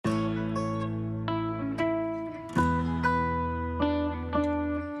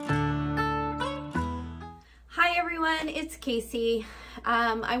everyone, it's Casey.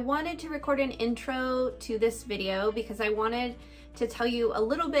 I wanted to record an intro to this video because I wanted to tell you a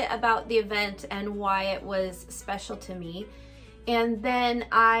little bit about the event and why it was special to me. And then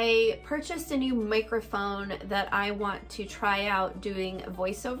I purchased a new microphone that I want to try out doing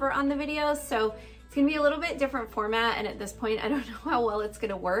voiceover on the videos. So it's gonna be a little bit different format, and at this point I don't know how well it's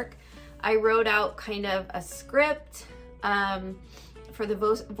gonna work. I wrote out kind of a script for the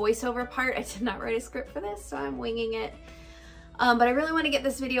voiceover part. I did not write a script for this, so I'm winging it. But I really want to get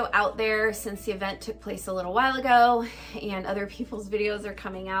this video out there since the event took place a little while ago and other people's videos are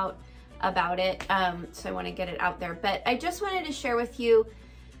coming out about it. So I want to get it out there. But I just wanted to share with you,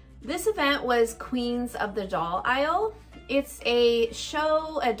 this event was Queens of the Doll Aisle. It's a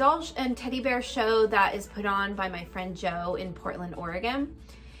show, a doll and teddy bear show that is put on by my friend Joe in Portland, Oregon.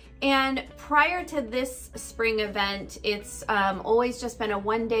 And prior to this spring event, it's always just been a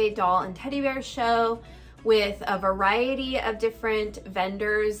one-day doll and teddy bear show with a variety of different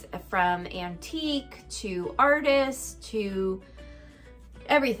vendors, from antique to artists to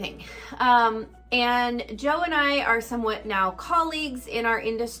everything. And Joe and I are somewhat now colleagues in our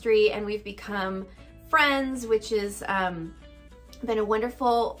industry, and we've become friends, which has been a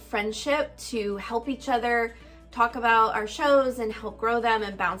wonderful friendship to help each other talk about our shows and help grow them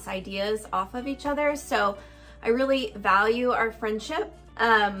and bounce ideas off of each other. So I really value our friendship.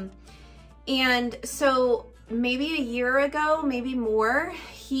 And so maybe a year ago, maybe more,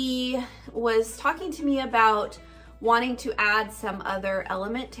 he was talking to me about wanting to add some other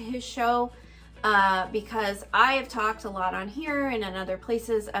element to his show, because I have talked a lot on here and in other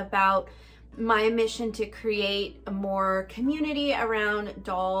places about my mission to create a more community around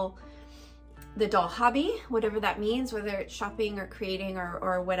the doll hobby, whatever that means, whether it's shopping or creating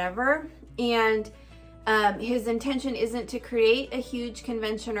or whatever. And his intention isn't to create a huge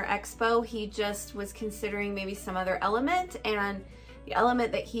convention or expo. He just was considering maybe some other element, and the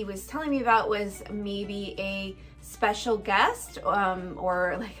element that he was telling me about was maybe a special guest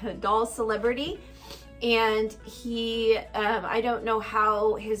or like a doll celebrity. And he, I don't know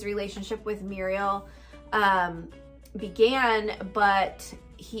how his relationship with Muriel began, but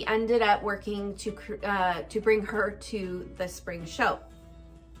he ended up working to bring her to the spring show.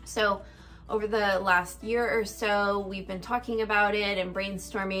 So over the last year or so, we've been talking about it and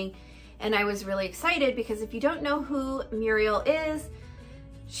brainstorming, and I was really excited because if you don't know who Muriel is,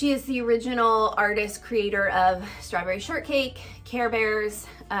 she is the original artist creator of Strawberry Shortcake, Care Bears,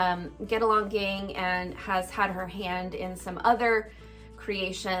 Get Along Gang, and has had her hand in some other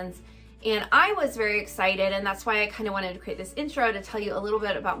creations. And I was very excited, and that's why I kind of wanted to create this intro to tell you a little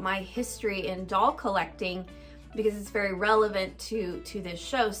bit about my history in doll collecting, because it's very relevant to this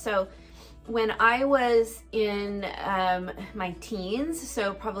show. So when I was in my teens,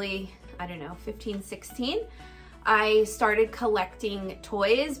 so probably, I don't know, 15, 16, I started collecting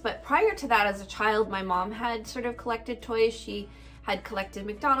toys. But prior to that, as a child, my mom had sort of collected toys. She had collected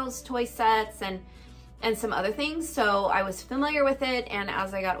McDonald's toy sets and some other things. So I was familiar with it. And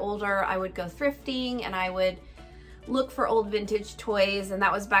as I got older, I would go thrifting and I would look for old vintage toys. And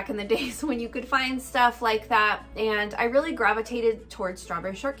that was back in the days when you could find stuff like that. And I really gravitated towards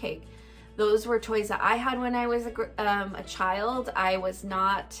Strawberry Shortcake. Those were toys that I had when I was a child. I was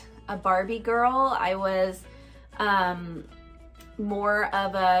not a Barbie girl. I was more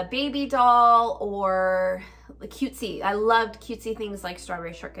of a baby doll or cutesy. I loved cutesy things like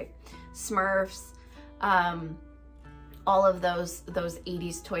Strawberry Shortcake, Smurfs, all of those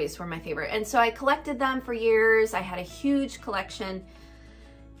 80s toys were my favorite. And so I collected them for years. I had a huge collection.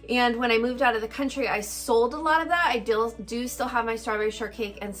 And when I moved out of the country, I sold a lot of that. I do still have my Strawberry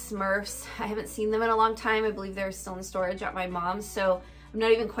Shortcake and Smurfs. I haven't seen them in a long time. I believe they're still in storage at my mom's. So I'm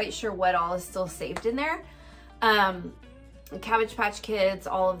not even quite sure what all is still saved in there. Cabbage Patch Kids,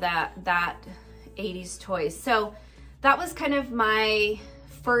 all of that 80s toys. So that was kind of my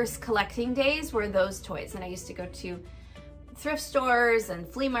first collecting days, were those toys. And I used to go to thrift stores and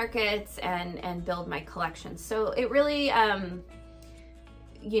flea markets and build my collection. So it really,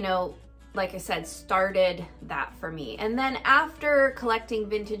 you know, like I said, started that for me. And then after collecting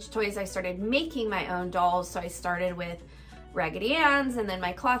vintage toys, I started making my own dolls. So I started with Raggedy Ann's, and then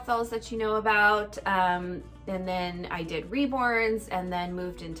my cloth dolls that you know about. And then I did Reborns, and then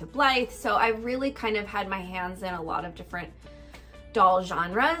moved into Blythe. So I really kind of had my hands in a lot of different doll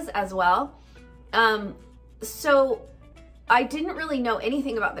genres as well. So I didn't really know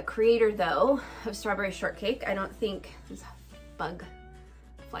anything about the creator though of Strawberry Shortcake. I don't think, there's a bug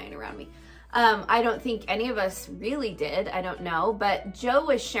flying around me. I don't think any of us really did. I don't know, but Joe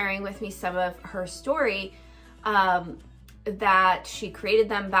was sharing with me some of her story, that she created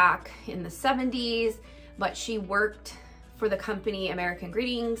them back in the 70s. but she worked for the company American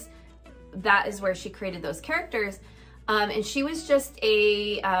Greetings. That is where she created those characters. And she was just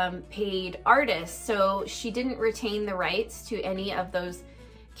a paid artist, so she didn't retain the rights to any of those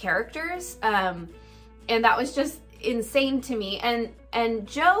characters. And that was just insane to me. And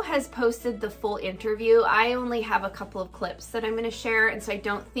Joe has posted the full interview. I only have a couple of clips that I'm going to share, and so I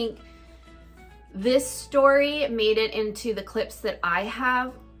don't think this story made it into the clips that I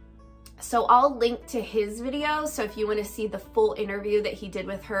have. So I'll link to his video, so if you want to see the full interview that he did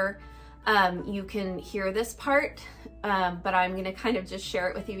with her, you can hear this part, but I'm going to kind of just share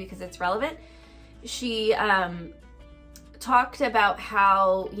it with you because it's relevant. She talked about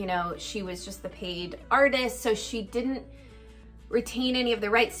how, you know, she was just the paid artist, so she didn't retain any of the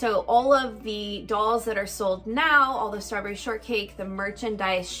rights. So all of the dolls that are sold now, all the Strawberry Shortcake, the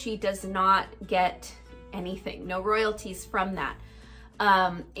merchandise, she does not get anything, no royalties from that.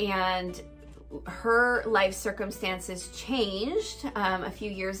 And her life circumstances changed a few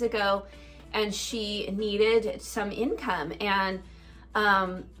years ago, and she needed some income. And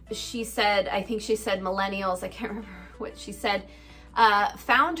she said, I think she said millennials, I can't remember what she said,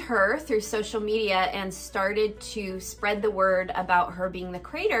 found her through social media and started to spread the word about her being the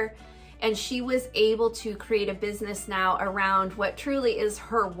creator. And she was able to create a business now around what truly is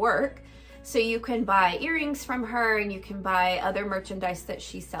her work. So you can buy earrings from her, and you can buy other merchandise that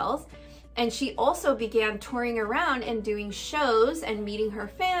she sells. And she also began touring around and doing shows and meeting her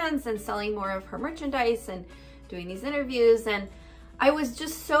fans and selling more of her merchandise and doing these interviews. And I was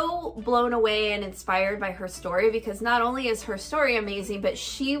just so blown away and inspired by her story, because not only is her story amazing, but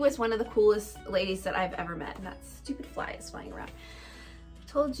she was one of the coolest ladies that I've ever met. And that stupid fly is flying around.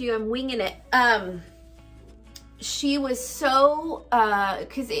 Told you I'm winging it. She was so,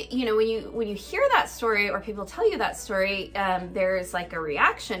 cause you know, when you hear that story or people tell you that story, there's like a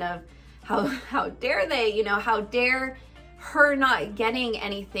reaction of how dare they, you know, how dare her not getting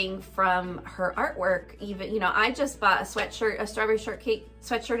anything from her artwork. Even, you know, I just bought a sweatshirt, a Strawberry Shortcake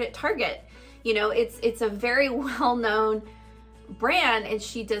sweatshirt at Target. You know, it's a very well-known brand, and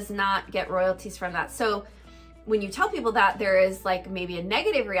she does not get royalties from that. So when you tell people that, there is like maybe a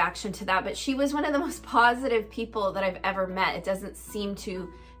negative reaction to that, but she was one of the most positive people that I've ever met. It doesn't seem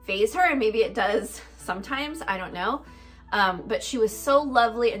to faze her, and maybe it does sometimes, I don't know. But she was so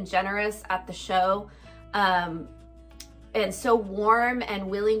lovely and generous at the show, and so warm and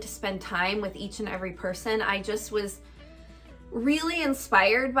willing to spend time with each and every person. I just was really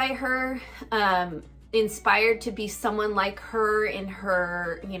inspired by her, inspired to be someone like her in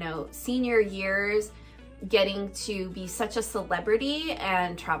her, you know, senior years, getting to be such a celebrity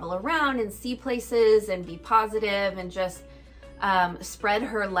and travel around and see places and be positive and just spread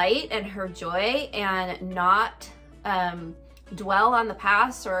her light and her joy and not dwell on the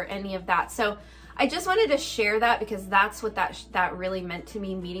past or any of that. So I just wanted to share that, because that's what that really meant to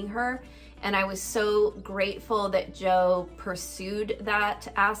me, meeting her. And I was so grateful that Joe pursued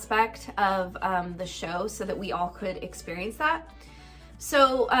that aspect of the show so that we all could experience that.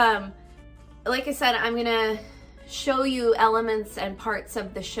 So like I said, I'm gonna show you elements and parts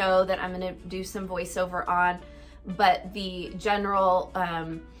of the show that I'm gonna do some voiceover on, but the general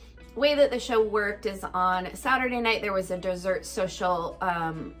way that the show worked is on Saturday night there was a dessert social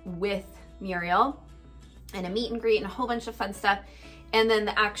with Muriel and a meet and greet and a whole bunch of fun stuff. And then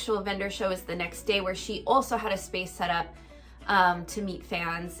the actual vendor show is the next day, where she also had a space set up to meet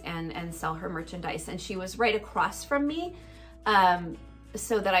fans and sell her merchandise. And she was right across from me,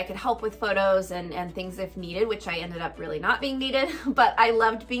 so that I could help with photos and things if needed, which I ended up really not being needed. But I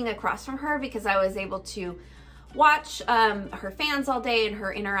loved being across from her because I was able to watch her fans all day and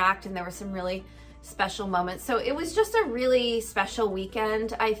her interact, and there were some really special moments. So it was just a really special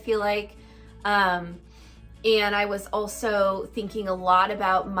weekend, I feel like. And I was also thinking a lot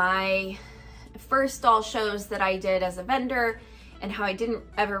about my first doll shows that I did as a vendor, and how I didn't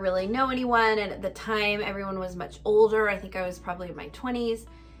ever really know anyone. And at the time, everyone was much older. I think I was probably in my 20s.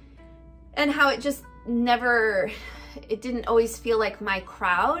 And how it just never, it didn't always feel like my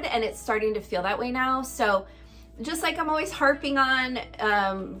crowd, and it's starting to feel that way now. So just like I'm always harping on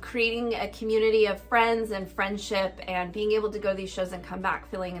creating a community of friends and friendship, and being able to go to these shows and come back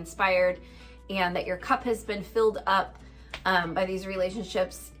feeling inspired, and that your cup has been filled up by these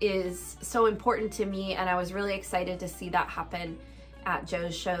relationships is so important to me. And I was really excited to see that happen at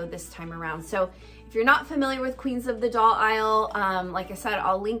Joe's show this time around. So if you're not familiar with Queens of the Doll Aisle, like I said,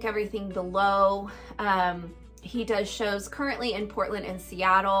 I'll link everything below. He does shows currently in Portland and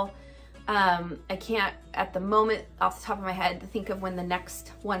Seattle. I can't at the moment off the top of my head think of when the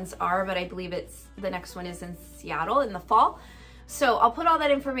next ones are, but I believe the next one is in Seattle in the fall. So I'll put all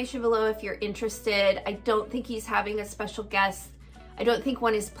that information below if you're interested. I don't think he's having a special guest. I don't think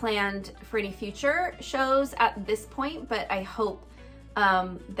one is planned for any future shows at this point, but I hope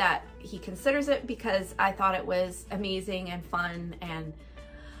that he considers it, because I thought it was amazing and fun and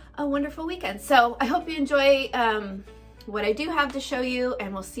a wonderful weekend. So I hope you enjoy what I do have to show you,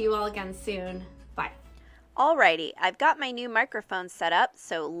 and we'll see you all again soon. Bye. Alrighty, I've got my new microphone set up,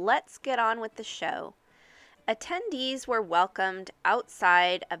 so let's get on with the show. Attendees were welcomed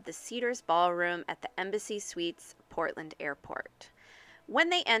outside of the Cedars Ballroom at the Embassy Suites, Portland Airport.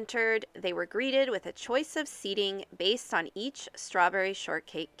 When they entered, they were greeted with a choice of seating based on each Strawberry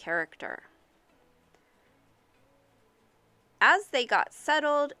Shortcake character. As they got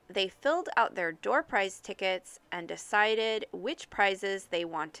settled, they filled out their door prize tickets and decided which prizes they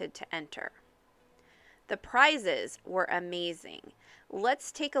wanted to enter. The prizes were amazing.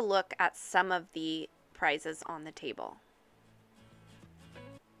 Let's take a look at some of the prizes on the table.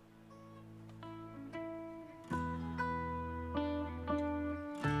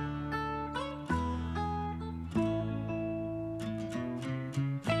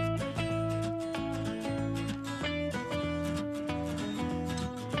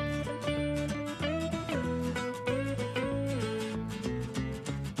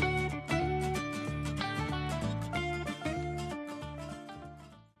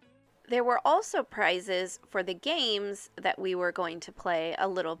 There were also prizes for the games that we were going to play a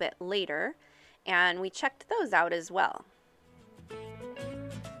little bit later, and we checked those out as well.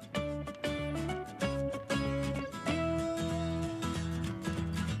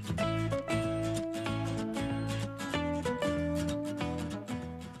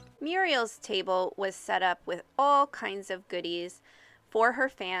 Muriel's table was set up with all kinds of goodies for her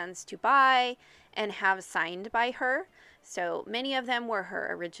fans to buy and have signed by her. So many of them were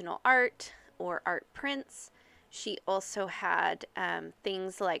her original art or art prints. She also had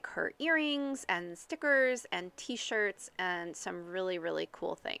things like her earrings and stickers and t-shirts and some really, really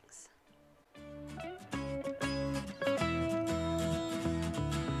cool things.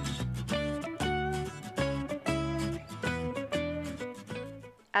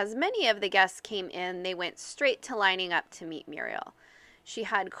 As many of the guests came in, they went straight to lining up to meet Muriel. She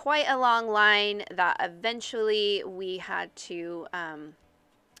had quite a long line that eventually we had to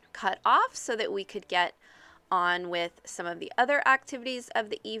cut off so that we could get on with some of the other activities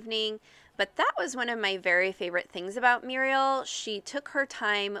of the evening. But that was one of my very favorite things about Muriel. She took her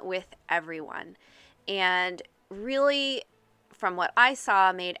time with everyone and really, from what I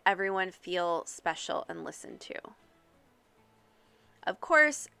saw, made everyone feel special and listened to. Of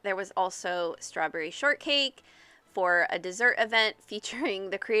course, there was also Strawberry Shortcake. For a dessert event featuring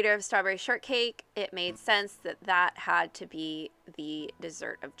the creator of Strawberry Shortcake, it made sense that that had to be the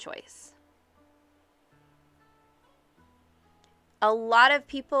dessert of choice. A lot of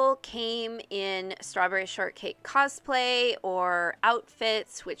people came in Strawberry Shortcake cosplay or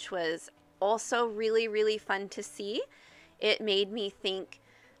outfits, which was also really, really fun to see. It made me think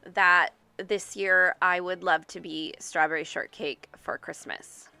that this year I would love to be Strawberry Shortcake for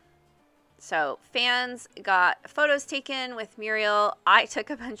Christmas. So fans got photos taken with Muriel. I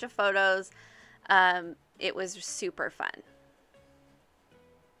took a bunch of photos. It was super fun.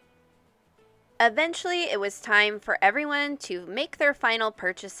 Eventually, it was time for everyone to make their final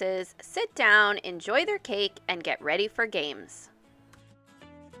purchases, sit down, enjoy their cake, and get ready for games.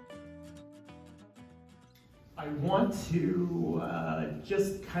 I want to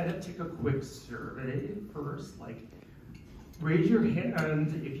just kind of take a quick survey first, raise your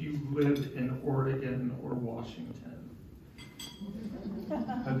hand if you live in Oregon or Washington.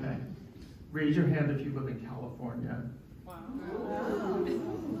 Okay. Raise your hand if you live in California. Wow.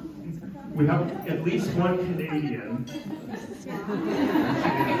 We have at least one Canadian.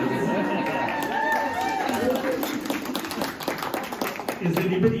 Is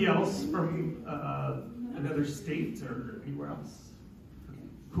anybody else from another state or anywhere else? Okay,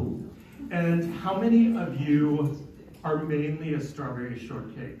 cool. And how many of you are mainly a Strawberry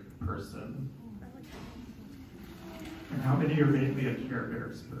Shortcake person? And how many are mainly a Care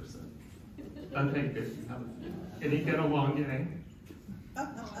Bears person? Okay, good. Any get along gang?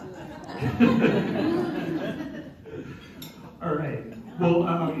 All right. Well,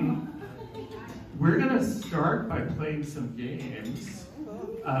 we're gonna start by playing some games.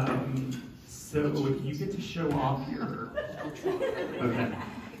 So you get to show off your. Okay.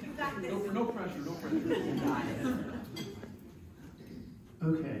 No pressure, no pressure.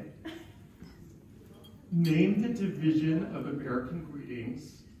 Okay. Name the division of American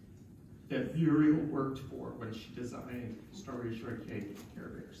Greetings that Muriel worked for when she designed Strawberry Shortcake and Care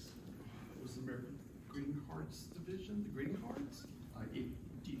Bears. It was American Greeting Cards. cards division, the greeting cards. Do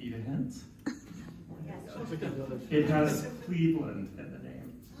you need a hint? It has Cleveland in the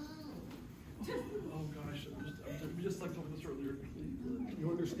name. Oh gosh, we just like talking this earlier. Cleveland. You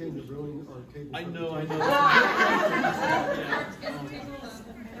understand you're ruining our table. I know.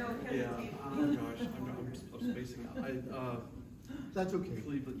 Yeah. Oh gosh, I'm spacing out. That's okay.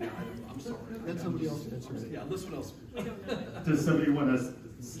 Cleveland. Yeah, I'm sorry. Let somebody else answer it. Yeah, this one else. Does somebody want to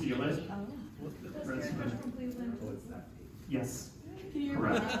steal it? Yes,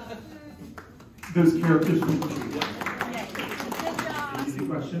 correct. Those characters from Cleveland. Easy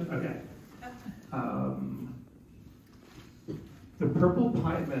question? Okay. The purple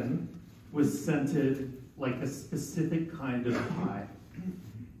pieman was scented like a specific kind of pie.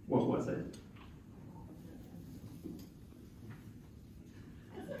 What was it?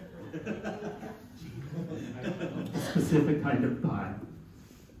 A specific kind of pie.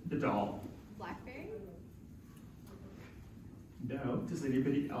 The doll. Blackberry? No. Does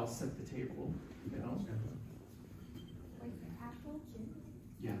anybody else at the table? No. Like apple?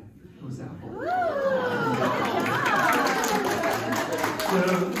 Yeah, it was apple.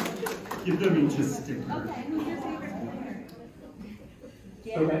 So, give them each a sticker. Okay, who's your favorite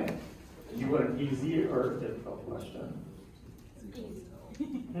player? Okay. You want an easy or a difficult question?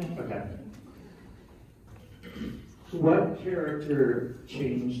 Okay. What character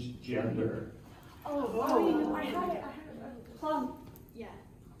changed gender? Oh, I had it. Plum. Yeah.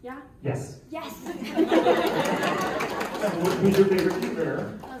 Yeah? Yes. Yes! Who's your favorite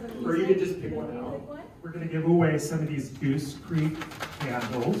player? Or you can just pick one out. We're going to give away some of these Goose Creek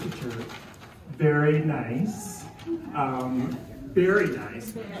candles, which are very nice. Very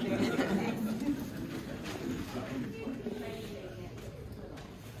nice.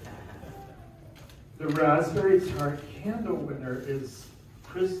 The raspberry tart candle winner is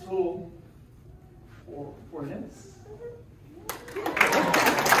Crystal Fornitz.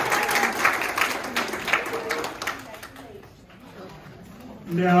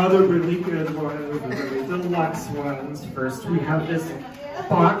 Now the really good ones, the really deluxe ones. First we have this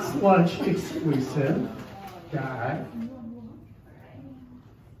box lunch exclusive guy.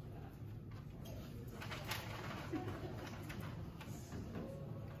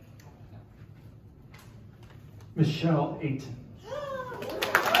 Michelle Ayton.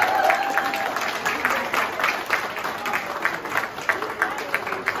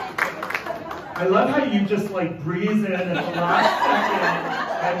 I love how you just like breeze in at the last second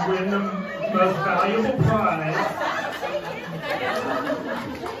and win the most valuable prize.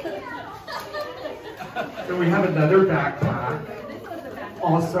 So we have another backpack,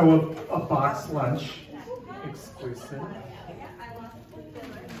 also a box lunch exclusive.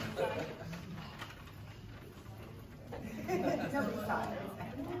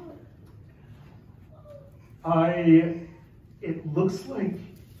 It looks like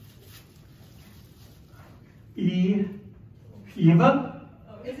Eva?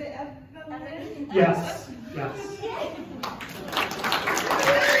 Is it Evelyn? Yes, yes.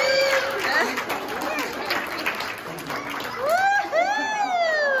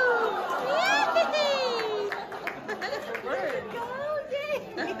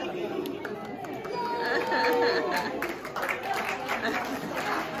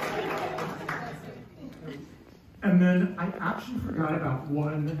 And then I actually forgot about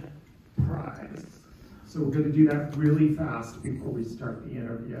one prize. So we're going to do that really fast before we start the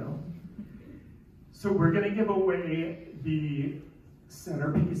interview. So we're going to give away the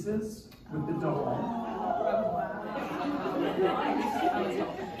centerpieces with the doll.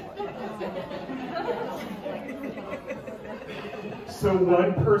 So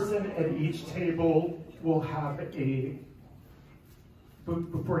one person at each table will have a,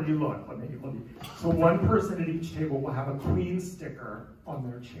 before you look, let me. So one person at each table will have a queen sticker on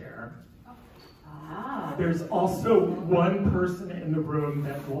their chair. There's also one person in the room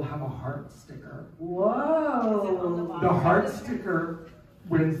that will have a heart sticker. Whoa! The heart sticker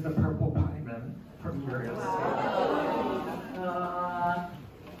wins the purple pieman from Muriel.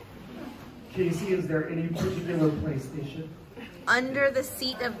 Casey, is there any particular PlayStation? Under the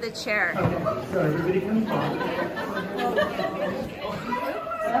seat of the chair. Okay, so everybody can follow.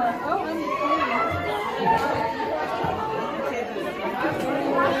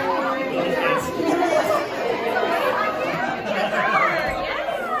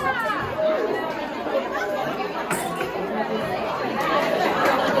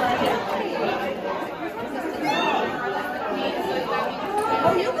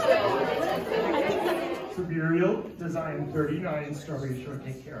 So Muriel designed 39 Strawberry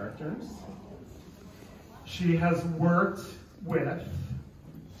Shortcake characters. She has worked with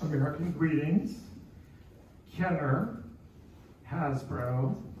American Greetings, Kenner,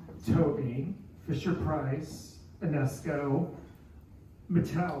 Hasbro, Toby, Fisher-Price, Enesco,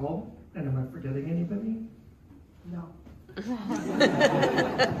 Mattel, and am I forgetting anybody? No.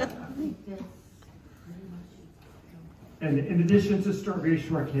 And in addition to Strawberry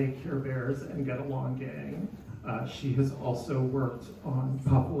Shortcake, Care Bears, and Get Along Gang, she has also worked on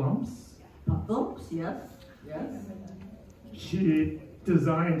Puffalumps. Puffalumps, yes, yes. She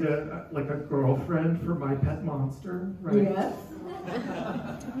designed a girlfriend for My Pet Monster, right? Yes.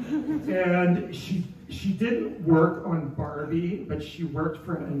 And she didn't work on Barbie, but she worked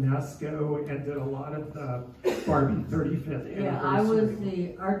for UNESCO and did a lot of the Barbie 35th anniversary. Yeah, I was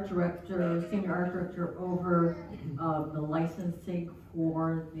the art director, senior art director over the licensing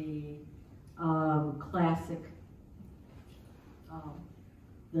for the classic,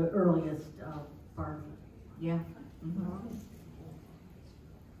 the earliest Barbie. Yeah. Mm-hmm.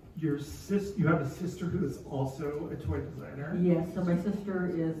 You have a sister who is also a toy designer. Yes, so my sister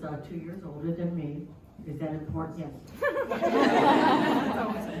is 2 years older than me. Is that important? Yes.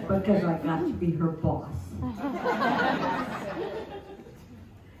 Because I got to be her boss.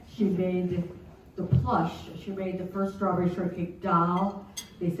 She made the plush. She made the first Strawberry Shortcake doll.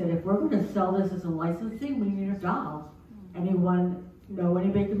 They said, if we're going to sell this as a licensing, we need a doll. Anyone know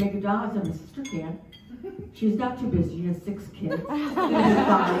anybody can make a doll? I said, my sister can. She's not too busy. She has 6 kids.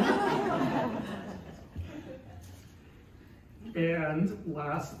 And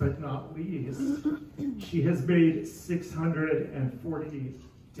last but not least, she has made 640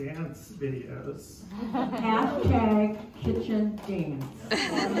 dance videos. Hashtag kitchen dance.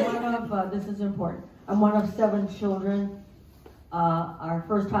 I'm one of, this is important, I'm one of 7 children. Our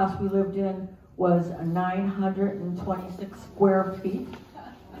first house we lived in was 926 square feet.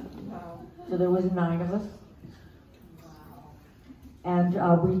 So there was 9 of us. And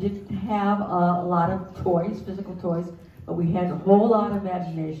we didn't have a lot of toys, physical toys, but we had a whole lot of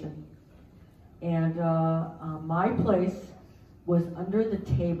imagination. And my place was under the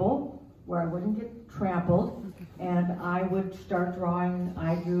table where I wouldn't get trampled, and I would start drawing.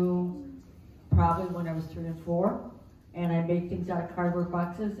 I drew probably when I was 3 and 4, and I made things out of cardboard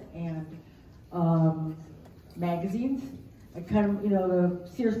boxes and magazines. I kind of, the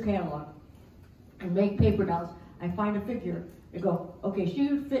Sears catalog. I make paper dolls. I find a figure. I go, okay, she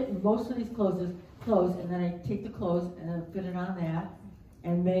would fit in most of these clothes, and then I take the clothes and then fit it on that,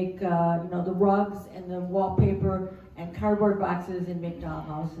 and make, the rugs and the wallpaper and cardboard boxes and make doll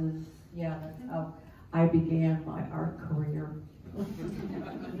houses. Yeah, that's how I began my art career.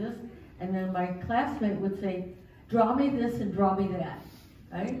 And then my classmate would say, draw me this and draw me that,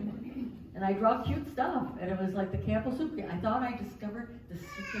 right? And I draw cute stuff, and it was like the Campbell soup. I thought I discovered the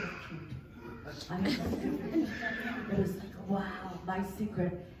secret of cute. It was like, wow, my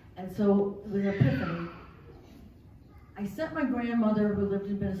secret. And so with Epiphany, I sent my grandmother, who lived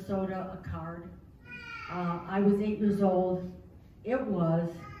in Minnesota, a card. I was 8 years old. It was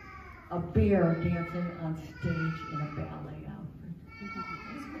a bear dancing on stage in a ballet outfit.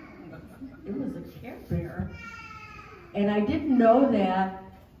 It was a Care Bear. And I didn't know that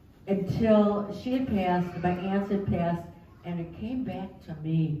until she had passed, my aunts had passed, and it came back to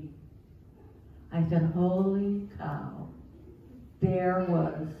me. I said, holy cow, there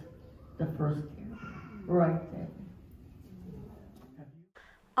was the first Care Bear, right there.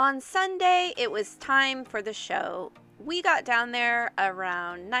 On Sunday, it was time for the show. We got down there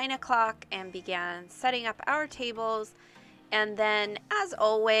around 9 o'clock and began setting up our tables. And then, as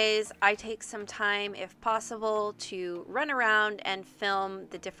always, I take some time, if possible, to run around and film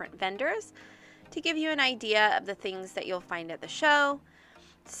the different vendors to give you an idea of the things that you'll find at the show.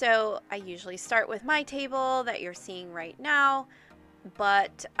 So I usually start with my table that you're seeing right now,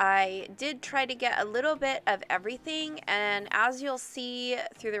 but I did try to get a little bit of everything, and as you'll see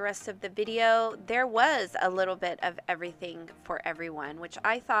through the rest of the video, there was a little bit of everything for everyone, which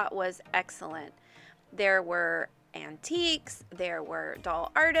I thought was excellent. There were antiques, there were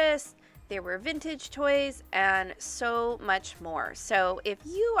doll artists, there were vintage toys, and so much more. So if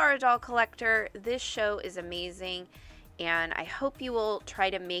you are a doll collector, this show is amazing, and I hope you will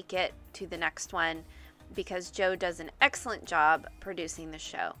try to make it to the next one, because Joe does an excellent job producing the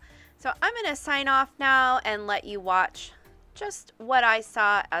show. So I'm going to sign off now and let you watch just what I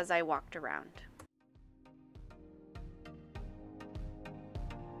saw as I walked around.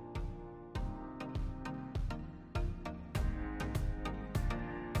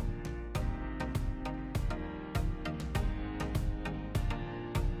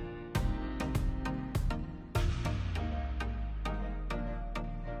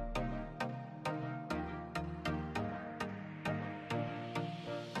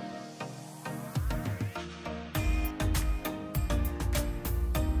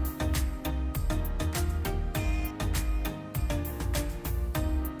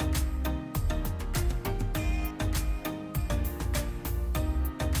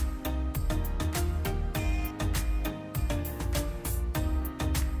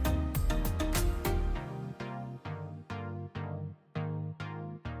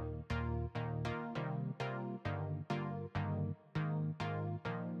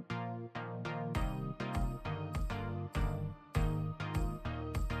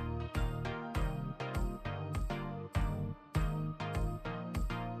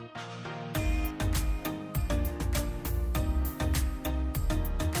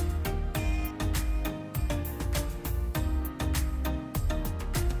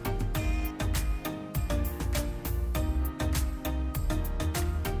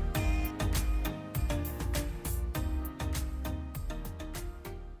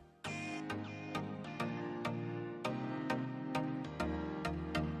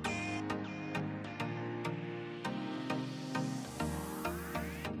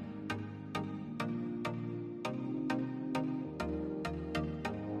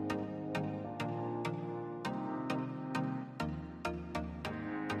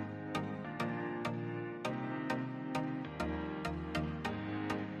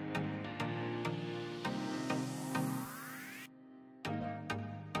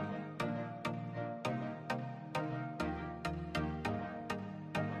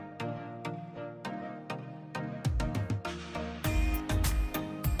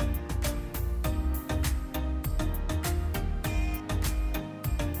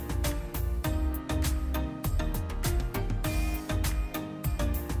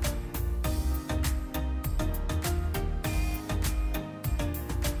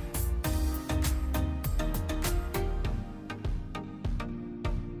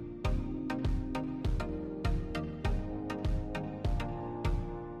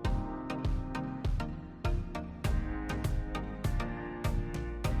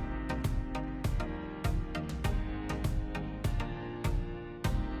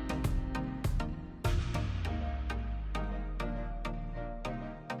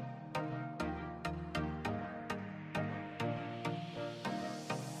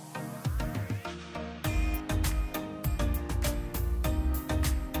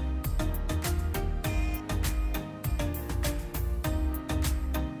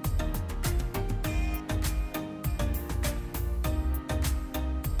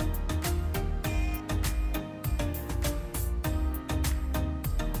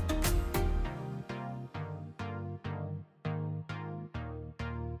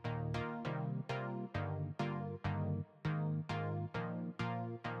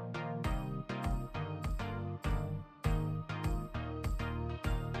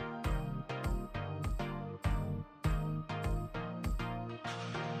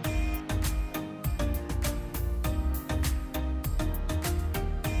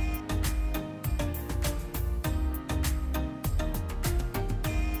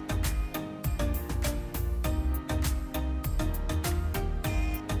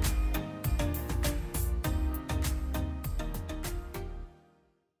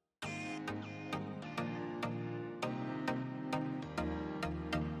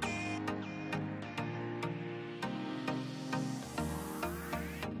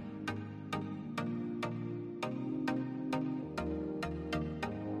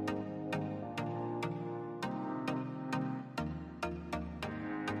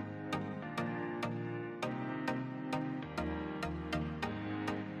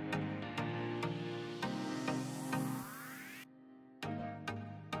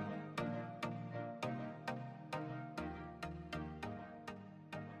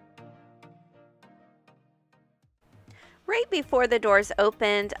 Right before the doors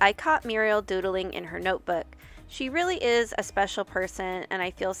opened, I caught Muriel doodling in her notebook. She really is a special person, and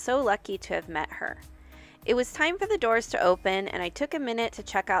I feel so lucky to have met her. It was time for the doors to open, and I took a minute to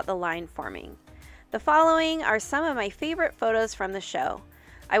check out the line forming. The following are some of my favorite photos from the show.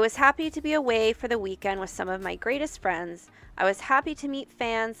 I was happy to be away for the weekend with some of my greatest friends. I was happy to meet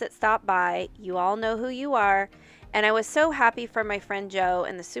fans that stopped by. You all know who you are. And I was so happy for my friend Joe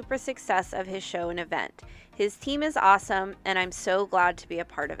and the super success of his show and event. His team is awesome, and I'm so glad to be a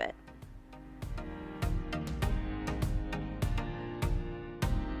part of it.